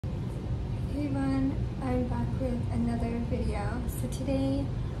everyone, I'm back with another video. So today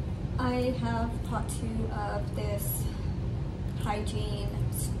I have part 2 of this hygiene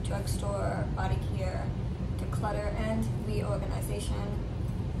drugstore body care declutter and reorganization.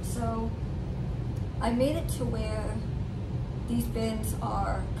 So I made it to where these bins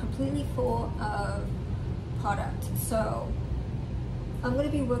are completely full of product. So I'm going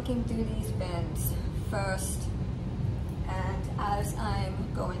to be working through these bins first, and as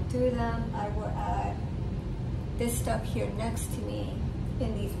I'm going through them, I will add this stuff here next to me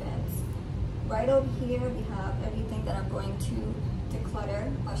in these bins. Right over here we have everything that I'm going to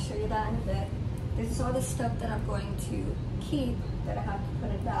declutter. I'll show you that in a bit. This is all the stuff that I'm going to keep that I have to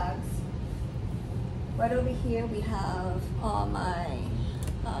put in bags. Right over here we have all my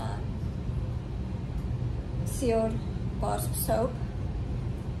sealed bars of soap.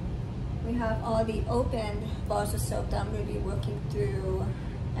 We have all the open bars of soap that I'm going to be working through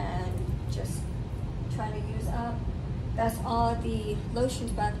and just trying to use up. That's all the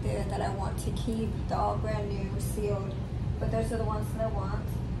lotions back there that I want to keep. They're all brand new, sealed, but those are the ones that I want.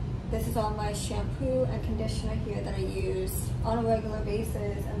 This is all my shampoo and conditioner here that I use on a regular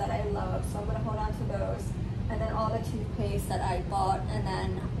basis and that I love, so I'm going to hold on to those. And then all the toothpaste that I bought and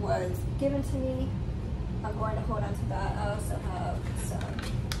then was given to me, I'm going to hold on to that. I also have some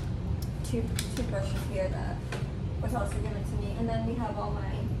toothbrushes here that was also given to me, and then we have all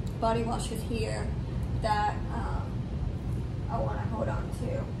my body washes here that I want to hold on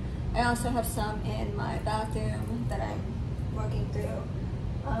to. I also have some in my bathroom that I'm working through.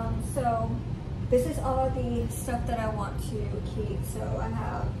 So this is all the stuff that I want to keep. So I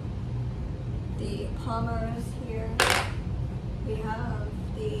have the Palmer's here. We have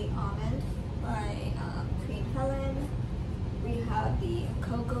the almond by Queen Helen. We have the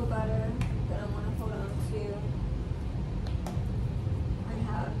cocoa butter that I want to hold on to. I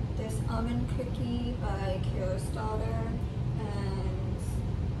have this almond cookie by Kara's Daughter, and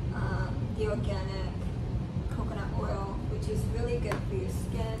the organic coconut oil, which is really good for your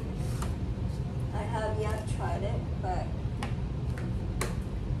skin. I have yet tried it, but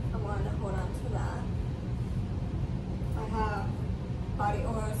I want to hold on to that. I have body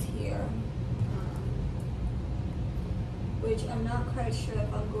oils here, which I'm not quite sure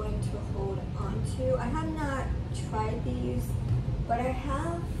if I'm going to hold on to. I have not tried these, but I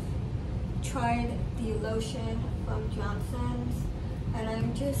have tried the lotion from Johnson's, and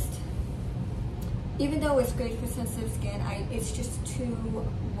I'm just, even though it's great for sensitive skin, it's just too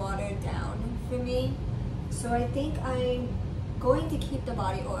watered down for me. So I think I'm going to keep the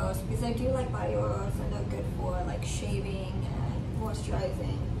body oils because I do like body oils and they're good for like shaving and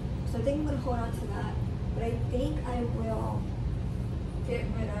moisturizing. So I think I'm going to hold on to that. But I think I will get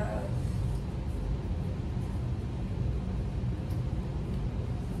rid of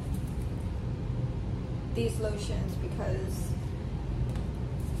these lotions because,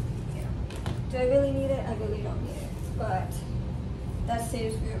 you know, do I really need it? I really don't need it. But that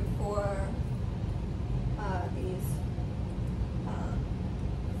saves room for these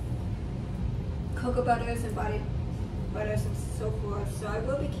cocoa butters and body butters and so forth. So I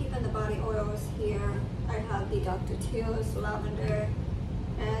will be keeping the body oils here. I have the Dr. Teal's lavender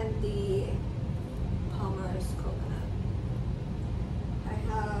and the Palmer's coconut. I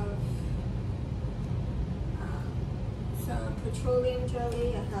have some petroleum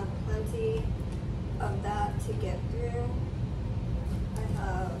jelly. I have plenty of that to get through. I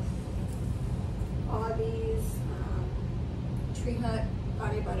have all these Tree Hut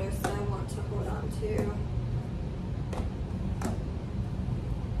body butters that I want to hold on to.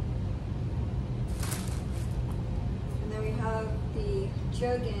 And then we have the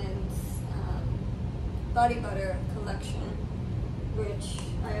Jergens body butter collection, which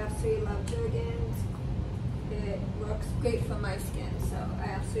I absolutely love Jergens. It works great for my skin, so I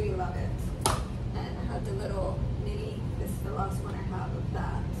absolutely love it. And I have the little mini, this is the last one I have of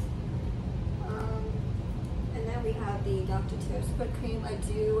that. And then we have the Dr. Teal's foot cream. I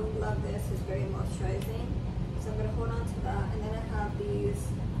do love this, it's very moisturizing. So I'm going to hold on to that. And then I have these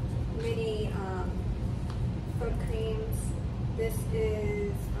mini foot creams. This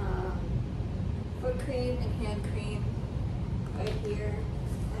is foot cream and hand cream right here,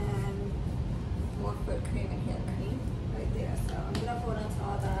 and more foot cream and hand cream right there. So I'm going to hold on to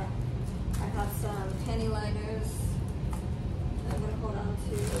all that. I have some panty liners I'm going to hold on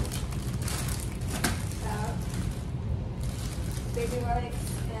to that. Baby wipes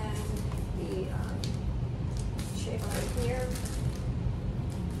and the shape right here.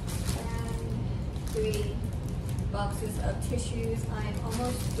 And 3 boxes of tissues. I'm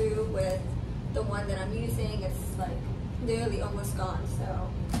almost through with the one that I'm using. It's like nearly almost gone, so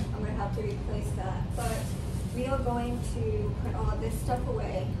I'm gonna have to to replace that. But we are going to put all this stuff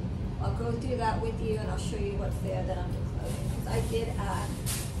away. I'll go through that with you and I'll show you what's there that I'm decluttering. Because I did add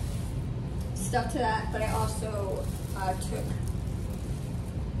stuff to that, but I also took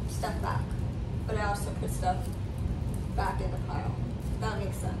stuff back. But I also put stuff back in the pile. That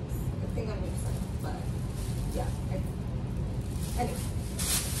makes sense. I think that makes sense. But yeah. Anyway.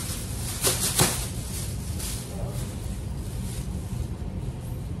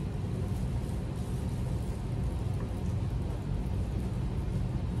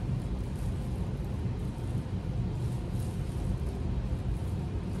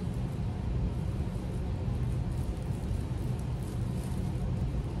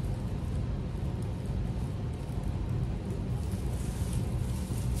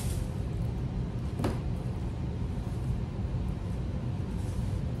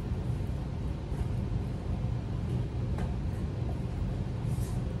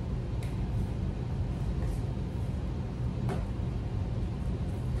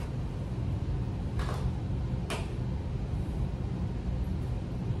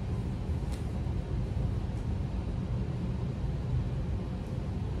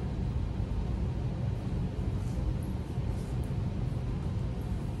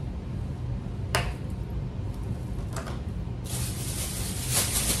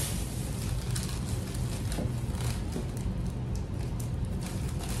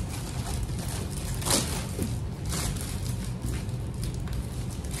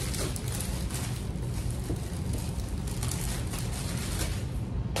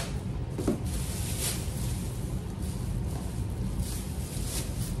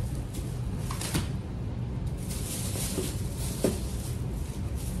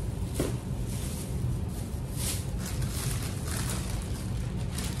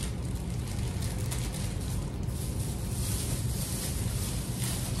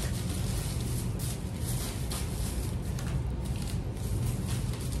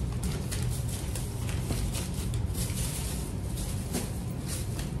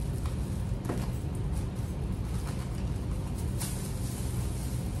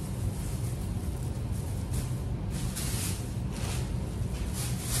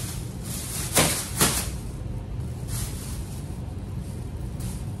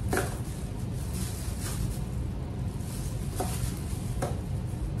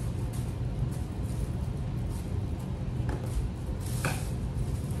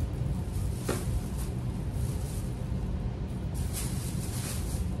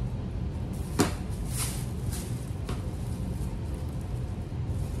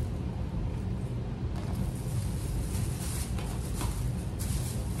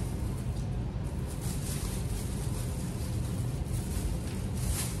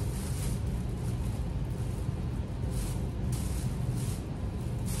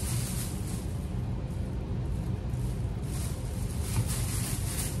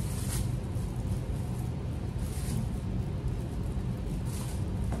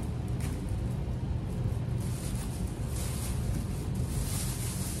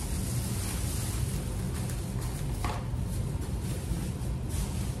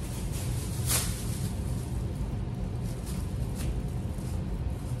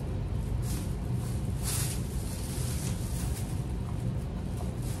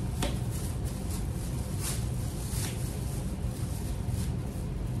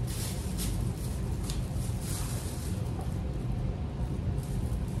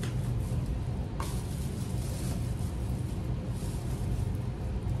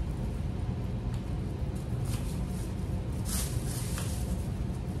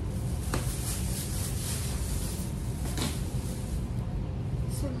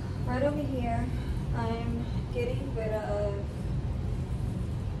 Right over here, I'm getting rid of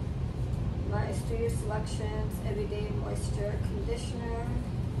my Studio Selections Everyday Moisture Conditioner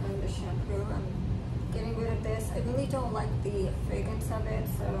and the shampoo. I'm getting rid of this. I really don't like the fragrance of it,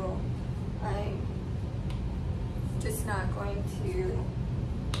 so I'm just not going to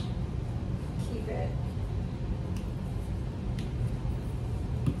keep it.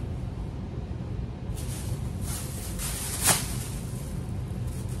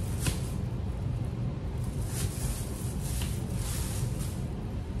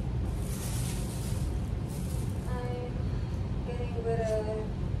 Rid of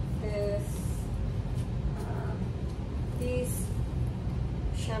this, these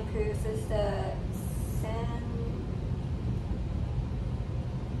shampoos. This is the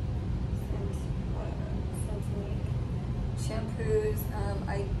shampoos.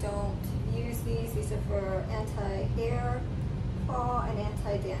 I don't use these. These are for anti-hair fall and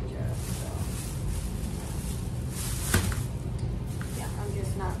anti-dandruff. So yeah, I'm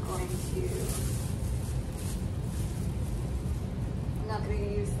just not going to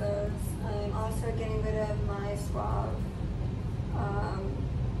those. I'm also getting rid of my Suave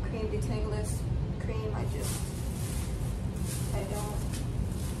cream detanglerless cream. I don't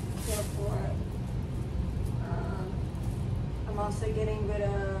care for it. I'm also getting rid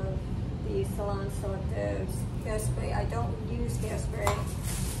of the Salon Selective hairspray. I don't use hairspray.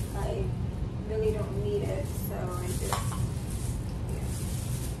 I really don't need it, so I just,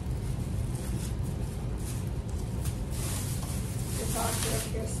 just off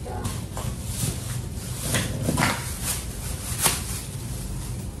of your stuff.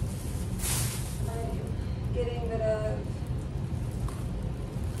 I'm getting rid of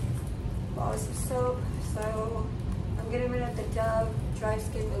bars of soap, so I'm getting rid of the Dove Dry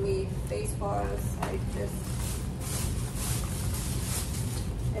Skin Relief face bars.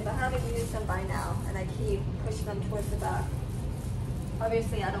 If I haven't used them by now and I keep pushing them towards the back,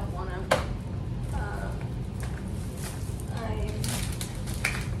 obviously I don't want to. I'm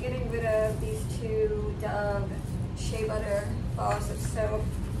getting rid of these two Dove Shea Butter bars of soap.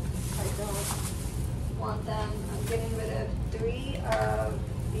 I don't want them. I'm getting rid of 3 of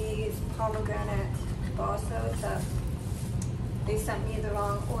these pomegranate bar soaps. They sent me the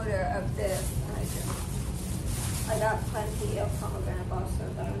wrong order of this, and I got plenty of pomegranate bar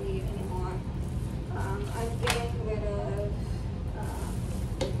soap that I don't need anymore. I'm getting rid of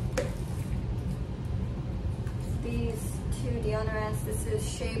these 2 deodorants. This is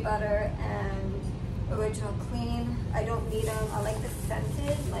Shea Butter and Original Clean. I don't need them. I like the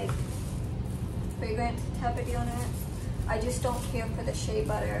scented, like fragrant type of deodorants. I just don't care for the Shea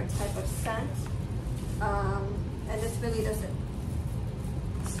Butter type of scent. And this really doesn't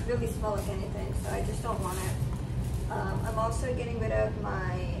really smell like anything, so I just don't want it. I'm also getting rid of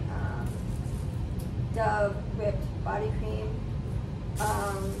my Dove Whipped Body Cream.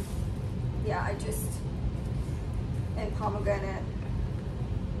 Yeah, and pomegranate.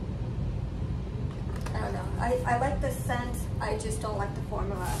 I don't know. I like the scent, I just don't like the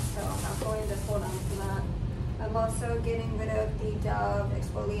formula, so I'm not going to hold on to that. I'm also getting rid of the Dove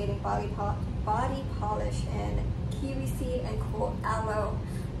Exfoliating Body Polish in Kiwi Seed and Cool Aloe.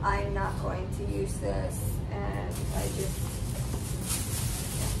 I'm not going to use this, and I just,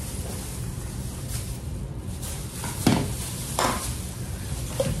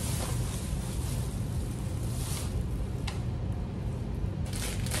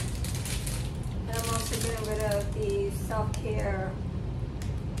 and I'm also getting rid of the Self-Care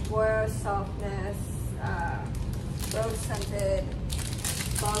Royal Softness Rose Scented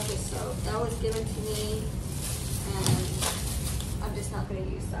Bars of Soap. That was given to me, and I'm just not going to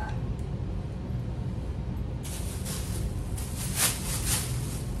use that.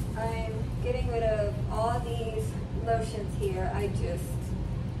 I'm getting rid of all these lotions here. I'm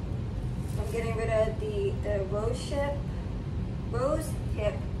getting rid of the Rose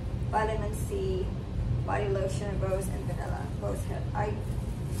Hip Vitamin C Body Lotion, Rose and Vanilla. Rose Hip. I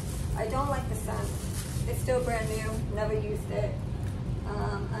don't like the scent. It's still brand new, never used it.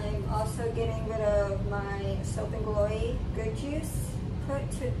 I'm also getting rid of my Soap and Glory Good Juice,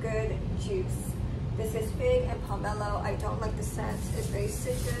 Put to Good Juice. This is fig and pomelo. I don't like the scent. It's very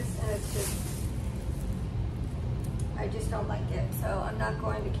citrus, and I just don't like it, so I'm not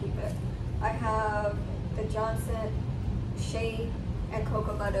going to keep it. I have the Johnson Shea and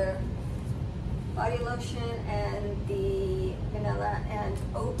Cocoa Butter Body Lotion and the Vanilla and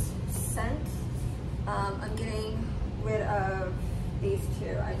Oat Scent. I'm getting rid of these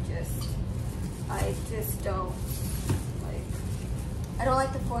 2. I just don't like. I don't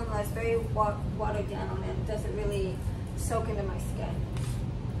like the formula. It's very watered down, and it doesn't really soak into my skin.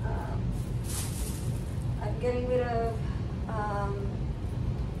 I'm getting rid of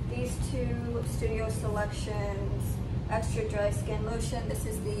these 2 Studio Selections Extra Dry Skin Lotion. This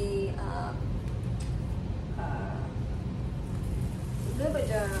is the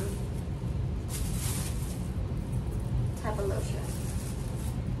Lubriderm type of lotion.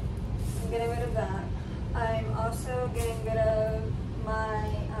 I'm getting rid of that. I'm also getting rid of my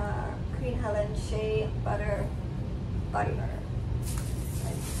Queen Helen Shea Butter Body Butter.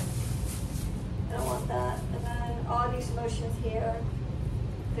 I don't want that. And then all these lotions here.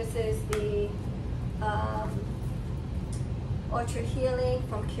 This is the Ultra Healing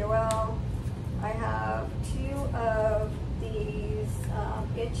from Curel. I have 2 of these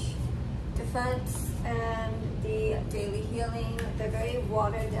Itch Defense and the Daily Healing. They're very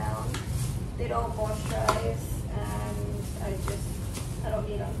watered down. They don't moisturize, and I don't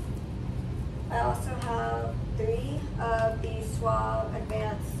need them. I also have 3 of the Suave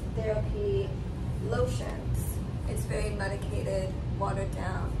Advanced Therapy Lotions. It's very medicated, watered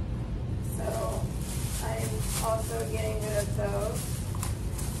down. So I'm also getting rid of those.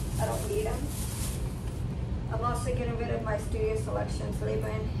 I don't need them. I'm also getting rid of my Studio Selections Labor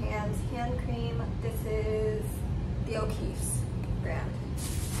in Hands hand cream. This is the O'Keeffe's brand,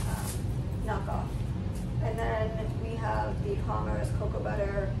 knockoff. And then we have the Palmer's Cocoa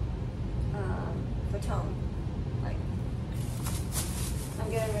Butter for tone. Like, I'm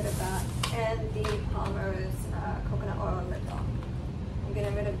getting rid of that. And the Palmer's Coconut Oil Lip Balm. I'm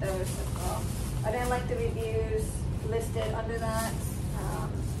getting rid of those as well. I didn't like the reviews listed under that.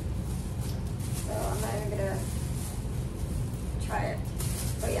 So I'm not even gonna try it.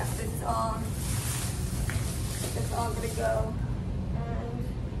 But yeah, this is all gonna go. And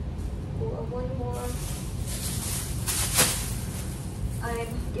one more. I'm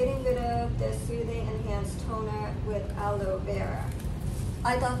getting rid of the Soothing Enhanced Toner with aloe vera.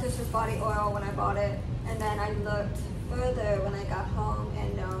 I thought this was body oil when I bought it, and then I looked further when I got home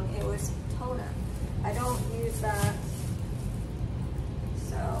and it was toner. I don't use that.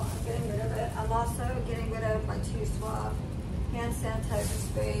 So I'm getting rid of it. I'm also getting rid of my 2 Suave hand sanitizer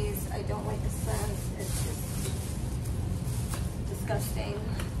sprays. I don't like the scent. It's just disgusting.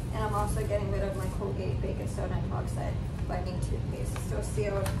 And I'm also getting rid of my Colgate Baking Soda and Peroxide Whitening Toothpaste. Still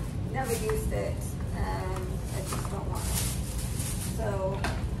sealed. Never used it, and I just don't want it. So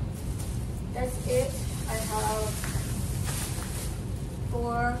that's it. I have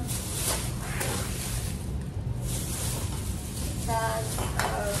 4 bags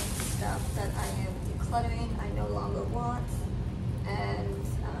of stuff that I am decluttering, I no longer want, and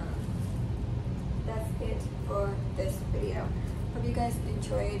that's it for this video. Hope you guys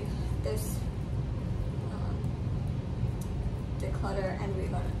enjoyed this declutter and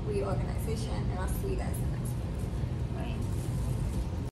reorganization, and I'll see you guys in the next